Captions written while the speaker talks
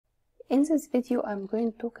In this video, I'm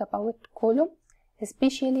going to talk about column,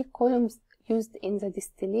 especially columns used in the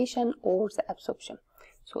distillation or the absorption.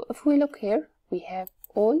 So if we look here, we have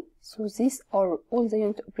all. So these are all the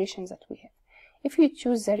unit operations that we have. If you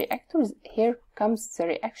choose the reactors, here comes the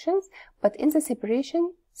reactions, but in the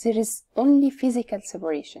separation, there is only physical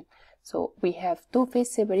separation. So we have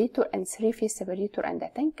two-phase separator and three-phase separator and a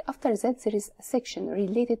tank. After that, there is a section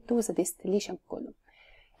related to the distillation column.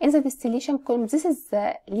 In the distillation column, this is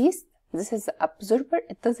the least, this is the absorber.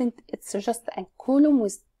 It's just a column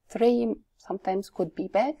with tray, sometimes could be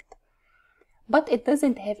bagged, but it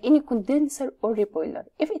doesn't have any condenser or reboiler.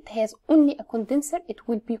 If it has only a condenser, it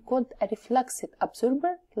will be called a refluxed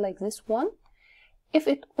absorber, like this one. If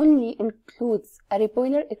it only includes a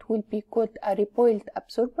reboiler, it will be called a reboiled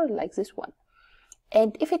absorber, like this one.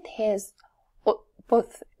 And if it has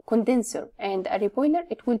both condenser and a reboiler,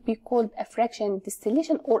 it will be called a fraction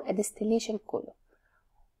distillation or a distillation column.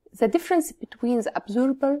 The difference between the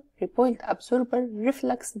absorber, reboiled absorber,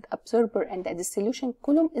 refluxed absorber, and a distillation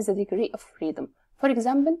column is the degree of freedom. For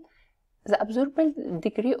example, the absorber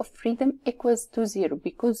degree of freedom equals to 0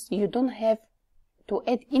 because you don't have to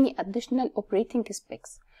add any additional operating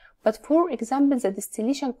specs. But for example, the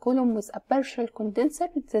distillation column with a partial condenser,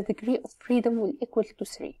 the degree of freedom will equal to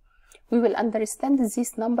 3. We will understand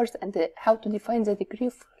these numbers and how to define the degree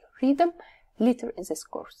of freedom later in this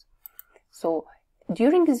course. So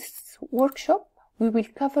during this workshop, we will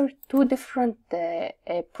cover two different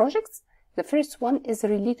projects. The first one is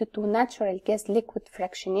related to natural gas liquid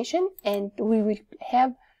fractionation, and we will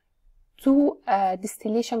have two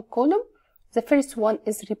distillation columns. The first one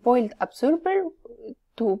is reboiled absorber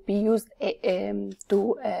to be used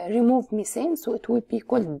to remove methane, so it will be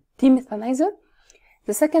called demethanizer.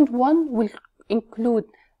 The second one will include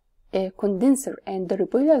a condenser and the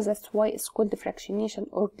reboiler, that's why it's called the fractionation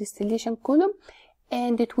or distillation column,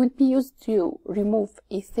 and it will be used to remove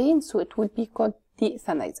ethane, so it will be called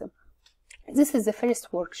deethanizer. This is the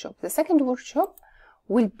first workshop. The second workshop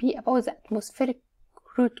will be about the atmospheric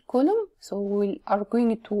crude column, so we are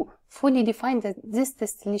going to fully define this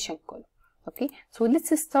distillation column. Okay, so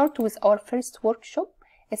let's start with our first workshop.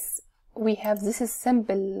 We have this is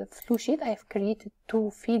simple flow sheet. I have created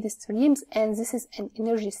two feed streams, and this is an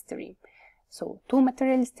energy stream. So two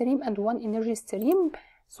material stream and one energy stream.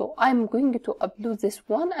 So I'm going to upload this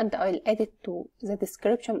one and I'll add it to the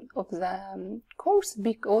description of the course,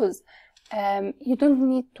 because you don't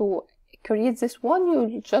need to create this one.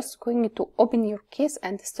 You're just going to open your case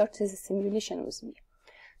and start the simulation with me.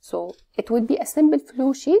 So it will be a simple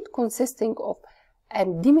flow sheet consisting of a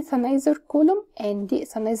demethanizer column and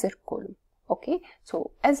deethanizer column. Okay,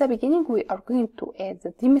 so at the beginning we are going to add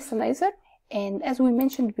the demethanizer, and as we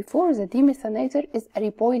mentioned before, the demethanizer is a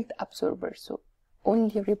reboiled absorber, so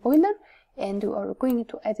only reboiler, and we are going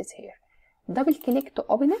to add it here. Double click to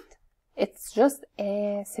open it. It's just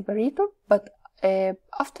a separator, but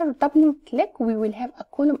after doubling click we will have a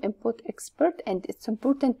column import expert, and it's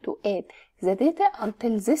important to add the data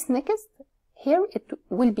until this next. Here it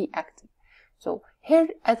will be active. So here,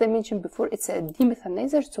 as I mentioned before, it's a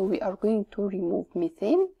demethanizer, so we are going to remove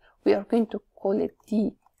methane. We are going to call it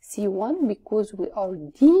DC1 because we are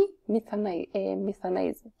demethanizing.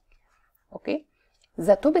 Okay,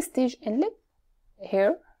 the top stage inlet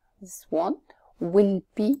here, this one, will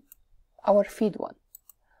be our feed one.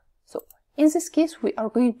 So in this case, we are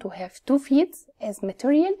going to have two feeds as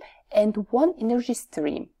material and one energy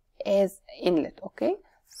stream as inlet. Okay,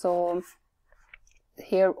 so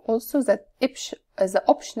here also that the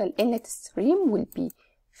optional inlet stream will be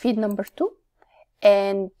feed number 2,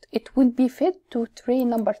 and it will be fed to tray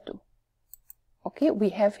number 2. Okay, we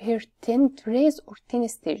have here 10 trays or 10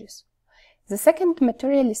 stages. The second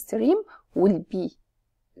material stream will be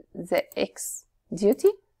the X duty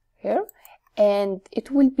here, and it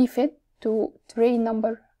will be fed to tray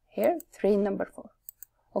number here, tray number 4.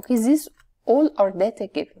 Okay, these all are data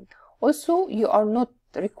given. Also, you are not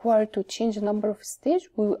required to change the number of stage.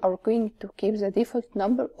 We are going to keep the default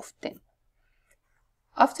number of 10.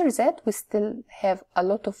 After that, we still have a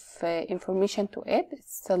lot of information to add.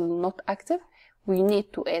 It's still not active. We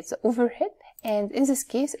need to add the overhead, and in this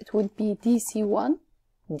case it will be DC1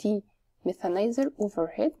 demethanizer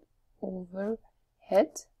overhead,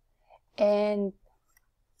 and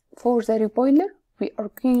for the reboiler we are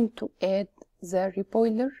going to add the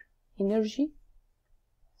reboiler energy,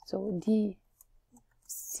 so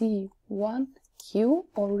DC1Q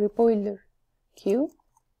or reboiler Q,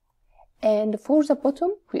 and for the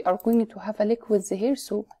bottom we are going to have a liquid here,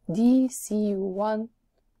 so DC1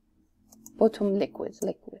 bottom liquid,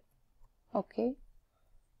 okay,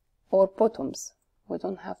 or bottoms. We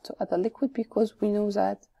don't have to add a liquid because we know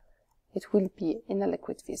that it will be in a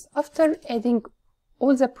liquid phase. After adding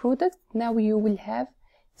all the products, now you will have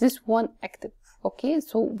this one active. Okay,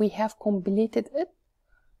 so we have completed it,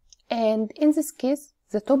 and in this case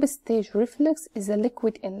the top stage reflux is a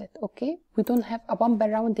liquid inlet. Okay, we don't have a pump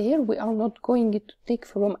around here. We are not going to take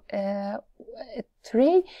from a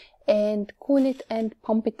tray and cool it and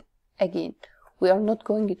pump it again. We are not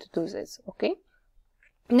going to do this. Okay,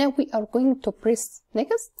 now we are going to press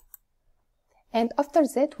next, and after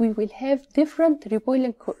that we will have different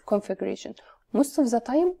reboiling configuration. Most of the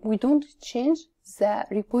time we don't change the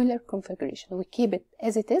reboiler configuration. We keep it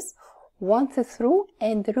as it is, one through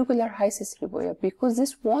and the regular HYSYS reboiler, because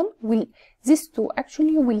these two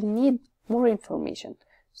actually will need more information.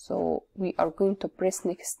 So we are going to press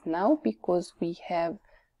next now because we have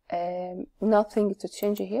nothing to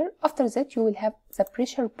change here. After that you will have the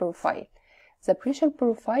pressure profile. The pressure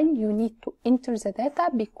profile, you need to enter the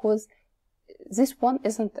data because this one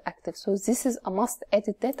isn't active, so this is a must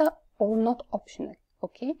added data or not optional.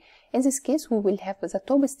 Okay, in this case we will have the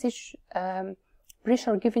top stage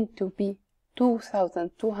pressure given to be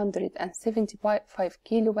 2275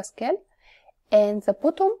 kilopascal, and the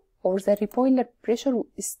bottom or the reboiler pressure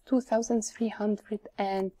is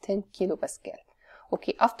 2310 kilopascal.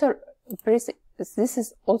 Okay, after pressing this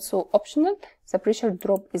is also optional. The pressure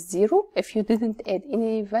drop is 0. If you didn't add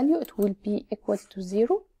any value, it will be equal to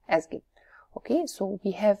 0 as given. Okay, so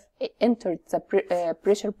we have entered the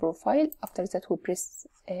pressure profile. After that we press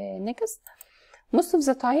next. Most of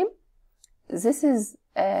the time this is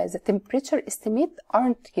the temperature estimate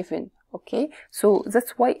aren't given. Okay, so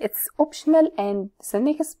that's why it's optional and the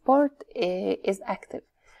next part is active.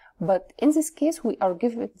 But in this case we are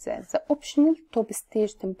given that the optional top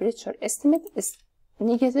stage temperature estimate is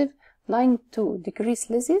negative 92 degrees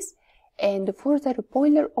Celsius, and for the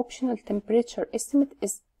reboiler optional temperature estimate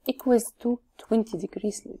is equals to 20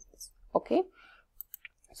 degrees Celsius. Okay,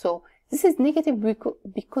 so this is negative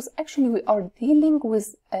because actually we are dealing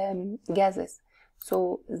with gases,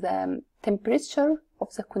 so the temperature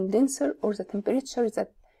of the condenser or the temperature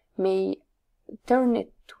that may turn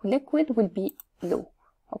it to liquid will be low.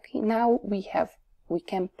 Okay, now we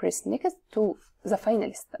can press next to the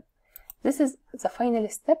final step. This is the final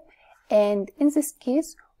step, and in this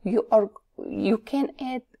case you can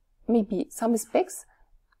add maybe some specs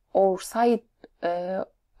or side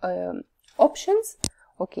options.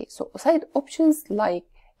 Okay, so side options like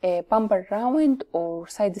a bumper round or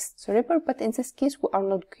side stripper, but in this case we are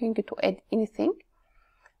not going to add anything.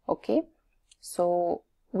 Okay, so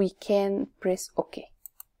we can press OK.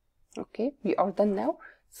 Okay, we are done now.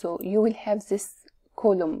 So you will have this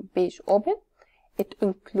column page open. It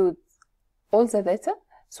includes all the data.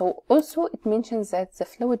 So also it mentions that the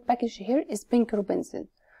fluid package here is pincobenzene.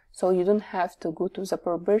 So you don't have to go to the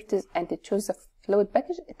properties and to choose the fluid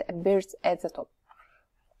package. It appears at the top.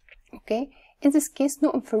 Okay, in this case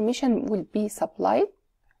no information will be supplied.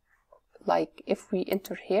 Like if we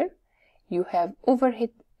enter here, you have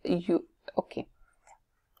overhead. Okay,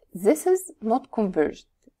 this is not converged.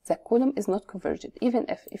 The column is not converged. Even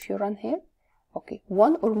if you run here, okay,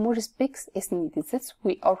 one or more specs is needed. That's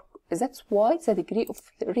why the degree of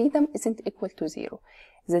freedom isn't equal to 0.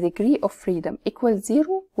 The degree of freedom equals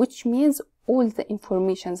 0, which means all the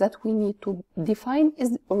information that we need to define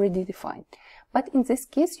is already defined. But in this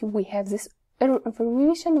case we have this error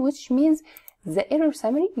information, which means the error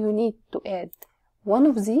summary, you need to add one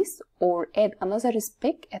of these or add another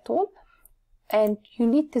spec at all, and you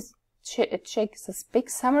need to check the spec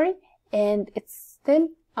summary and it's still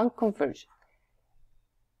unconverged.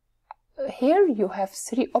 Here you have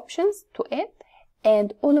 3 options to add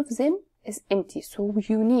and all of them is empty, so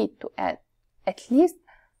you need to add at least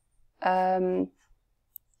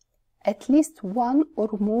one or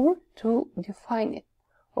more to define it.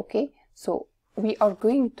 Okay, so we are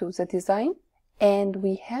going to the design and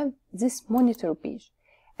we have this monitor page.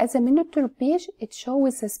 As a monitor page, it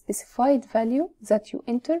shows the specified value that you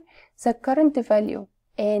enter, the current value,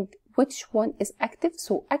 and which one is active.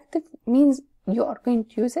 So active means you are going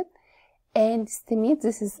to use it, and estimate,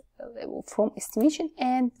 this is from estimation,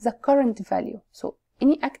 and the current value. So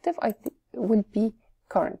any active will be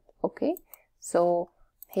current. Okay, so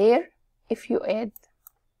here if you add,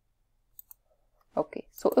 okay,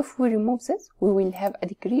 so if we remove this, we will have a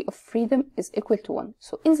degree of freedom is equal to 1.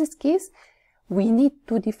 So in this case we need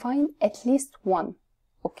to define at least 1.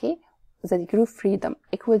 Okay, the degree of freedom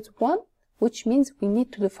equals 1, which means we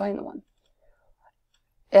need to define 1.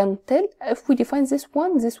 Until if we define this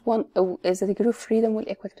one is the degree of freedom will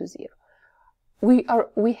equal to 0. We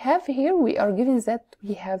have here, we are given that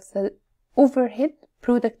we have the overhead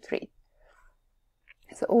product rate.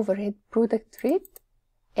 The overhead product rate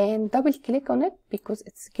and double click on it because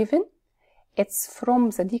it's given. It's from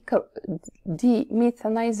the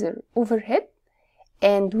demethanizer overhead,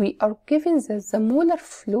 and we are given that the molar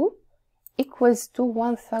flow equals to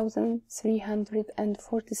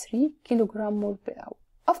 1343 kilogram mole per hour.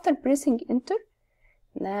 After pressing enter,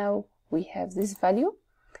 now we have this value.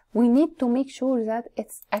 We need to make sure that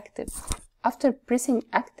it's active. After pressing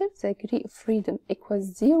active, the degree of freedom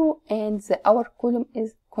equals 0 and our column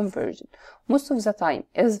is converged. Most of the time,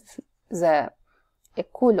 if the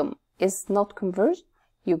column is not converged,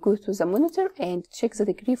 you go to the monitor and check the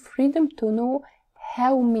degree of freedom to know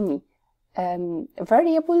how many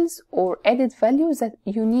variables or added values that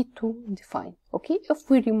you need to define. Okay, if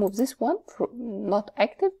we remove this one from not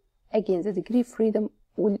active, again the degree of freedom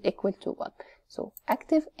will equal to 1. So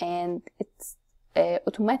active, and it's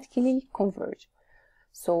automatically converge.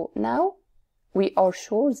 So now we are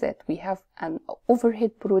sure that we have an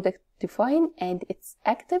overhead product defined and it's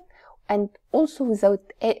active, and also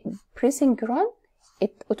without pressing run,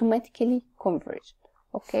 it automatically converged.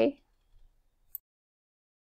 Okay,